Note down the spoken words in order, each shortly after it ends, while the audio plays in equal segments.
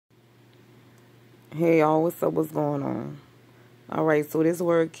Hey y'all, what's up? What's going on? All right, so this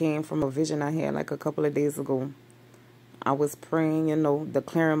word came from a vision I had like a couple of days ago. I was praying,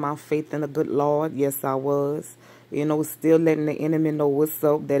 declaring my faith in the good Lord. Yes, I was. Still letting the enemy know what's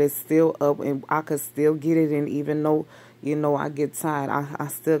up, that it's still up and I could still get it. And even though, I get tired, I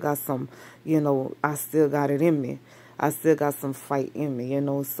still got some, I still got it in me. I still got some fight in me.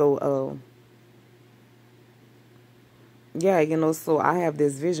 So, yeah, so I have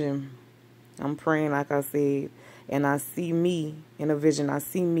this vision. I'm praying, like I said, and I see me in a vision. I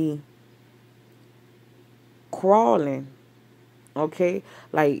see me crawling. Okay,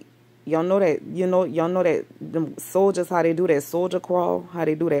 like y'all know that the soldiers, how they do that soldier crawl, how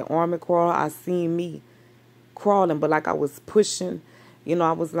they do that army crawl. I seen me crawling, but like I was pushing.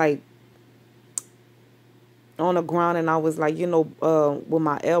 I was like on the ground, and I was like, with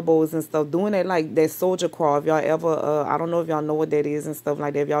my elbows and stuff, doing that like that soldier crawl. If y'all ever, I don't know if y'all know what that is and stuff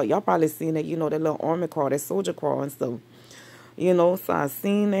like that. If y'all probably seen that, that little army crawl, that soldier crawl and stuff. So I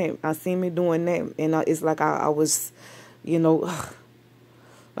seen that. I seen me doing that, and it's like I was, you know,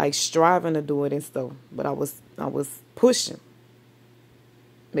 like striving to do it and stuff. But I was pushing,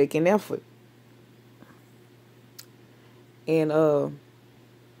 making effort, and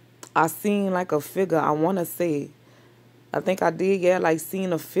I seen like a figure. I want to say, I think I did, yeah, like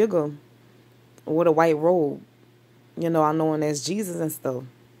seeing a figure with a white robe. I know him as Jesus and stuff.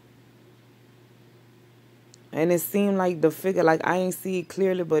 And it seemed like the figure, like I ain't see it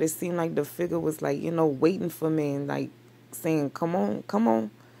clearly, but it seemed like the figure was like, waiting for me and like saying, come on, come on,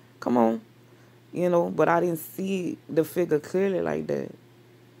 come on, but I didn't see the figure clearly like that.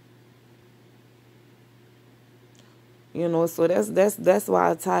 So that's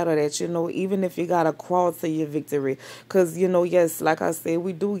why I title that, even if you gotta crawl to your victory. Cause, yes, like I said,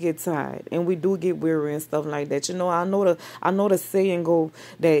 we do get tired and we do get weary and stuff like that. I know the saying go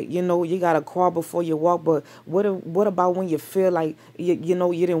that, you gotta crawl before you walk, but what about when you feel like you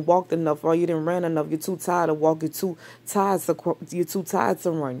didn't walk enough or you didn't run enough, you're too tired to walk, you're too tired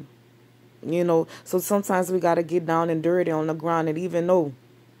to run. So sometimes we gotta get down and dirty on the ground, and even though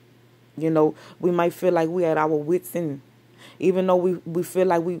we might feel like we at our wits' end. Even though we feel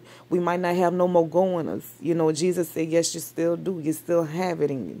like we might not have no more going us. Jesus said, yes, you still do. You still have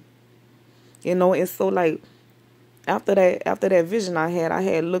it in you. And so like after that vision I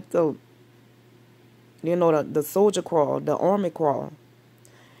had looked up, the soldier crawl, the army crawl.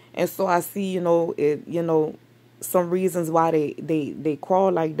 And so I see, some reasons why they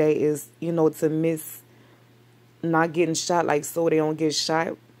crawl like that is, to miss not getting shot, like so they don't get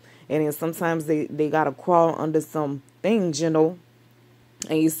shot. And then sometimes they gotta crawl under some things, and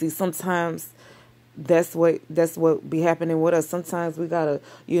you see sometimes that's what be happening with us. Sometimes we gotta,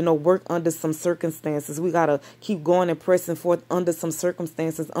 work under some circumstances. We gotta keep going and pressing forth under some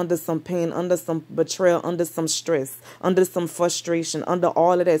circumstances, under some pain, under some betrayal, under some stress, under some frustration, under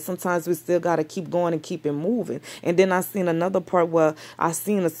all of that. Sometimes we still gotta keep going and keep it moving. And then I seen another part where I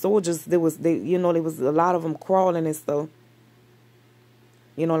seen the soldiers. There was a lot of them crawling and stuff.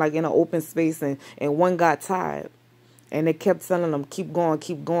 Like in an open space, and one got tired. And they kept telling him, keep going,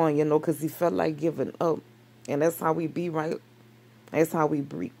 because he felt like giving up. And that's how we be, right? That's how we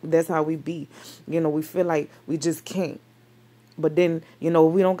be. That's how we be. We feel like we just can't. But then, we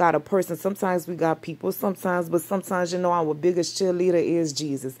don't got a person. Sometimes we got people, but sometimes, our biggest cheerleader is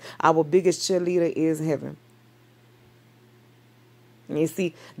Jesus. Our biggest cheerleader is heaven. And you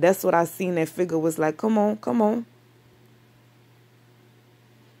see, that's what I seen. That figure was like, come on, come on.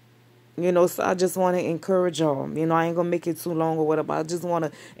 So I just want to encourage y'all. I ain't going to make it too long or whatever. I just want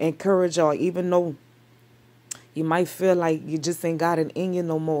to encourage y'all, even though you might feel like you just ain't got it in you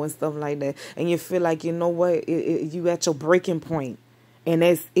no more and stuff like that. And you feel like, you know what, you at your breaking point. And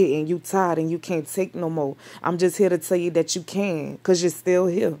that's it. And you tired and you can't take no more. I'm just here to tell you that you can, because you're still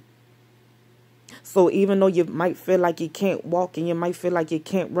here. So even though you might feel like you can't walk and you might feel like you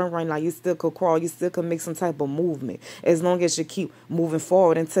can't run right now, you still could crawl. You still could make some type of movement, as long as you keep moving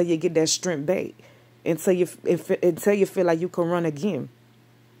forward until you get that strength back, until you feel like you can run again.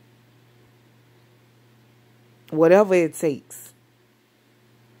 Whatever it takes.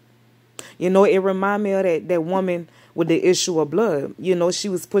 It remind me of that woman with the issue of blood. She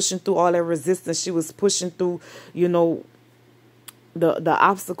was pushing through all that resistance. She was pushing through, the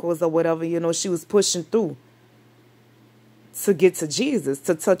obstacles or whatever, she was pushing through to get to Jesus,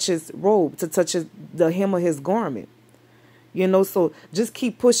 to touch his robe, to touch the hem of his garment. So just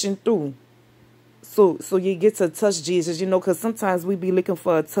keep pushing through. So you get to touch Jesus, because sometimes we be looking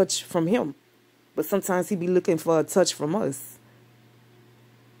for a touch from him, but sometimes he be looking for a touch from us.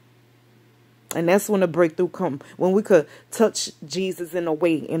 And that's when the breakthrough come. When we could touch Jesus in a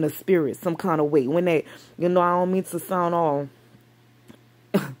way, in a spirit, some kind of way. When that, I don't mean to sound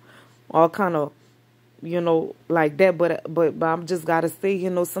all kind of, like that. But I'm just gotta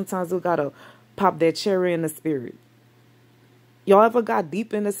say, sometimes we gotta pop that cherry in the spirit. Y'all ever got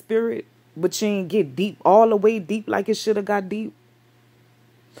deep in the spirit, but you ain't get deep all the way deep like it should have got deep?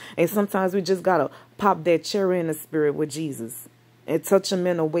 And sometimes we just gotta pop that cherry in the spirit with Jesus and touch him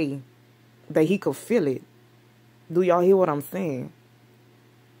in a way that he could feel it. Do y'all hear what I'm saying?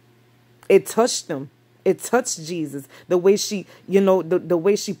 It touched him. It touched Jesus. The way she, the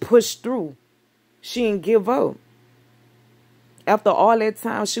way she pushed through. She didn't give up. After all that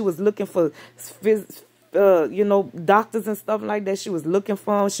time, she was looking for, doctors and stuff like that. She was looking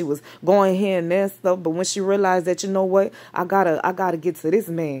for them. She was going here and there and stuff. But when she realized that, what, I gotta get to this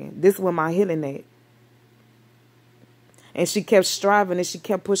man. This is where my healing at. And she kept striving and she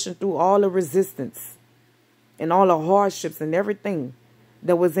kept pushing through all the resistance and all the hardships and everything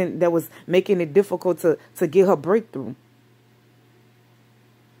that was making it difficult to get her breakthrough.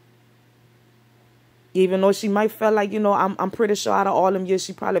 Even though she might feel like, I'm pretty sure out of all them years,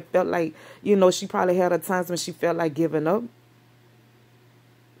 she probably felt like, she probably had her times when she felt like giving up.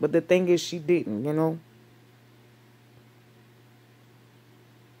 But the thing is, she didn't,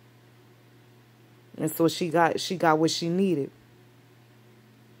 And so she got what she needed.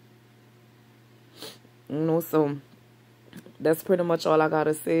 So that's pretty much all I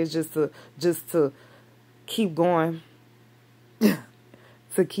gotta say is just to keep going.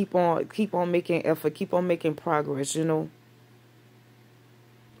 To keep on making effort, keep on making progress,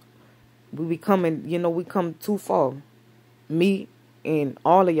 We come too far. Me and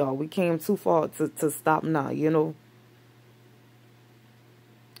all of y'all, we came too far to stop now,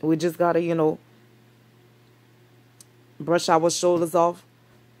 We just gotta, brush our shoulders off,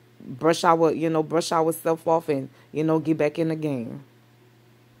 brush ourselves off and, get back in the game.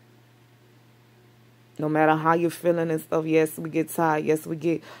 No matter how you're feeling and stuff, yes, we get tired. Yes, we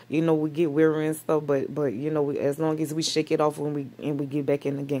get, we get weary and stuff. But as long as we shake it off when we get back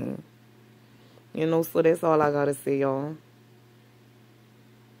in the game. So that's all I gotta say, y'all.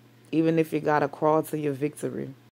 Even if you gotta crawl to your victory.